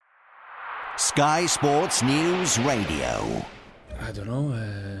Sky Sports News Radio. I don't know.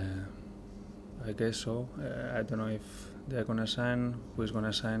 I guess so. I don't know if they're gonna sign, who is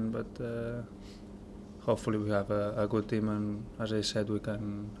gonna sign, but hopefully we have a good team, and as I said, we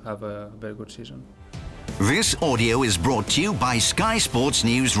can have a very good season. This audio is brought to you by Sky Sports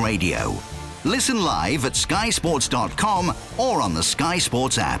News Radio. Listen live at skysports.com or on the Sky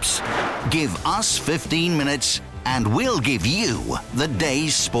Sports apps. Give us 15 minutes and we'll give you the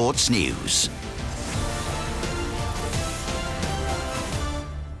day's sports news.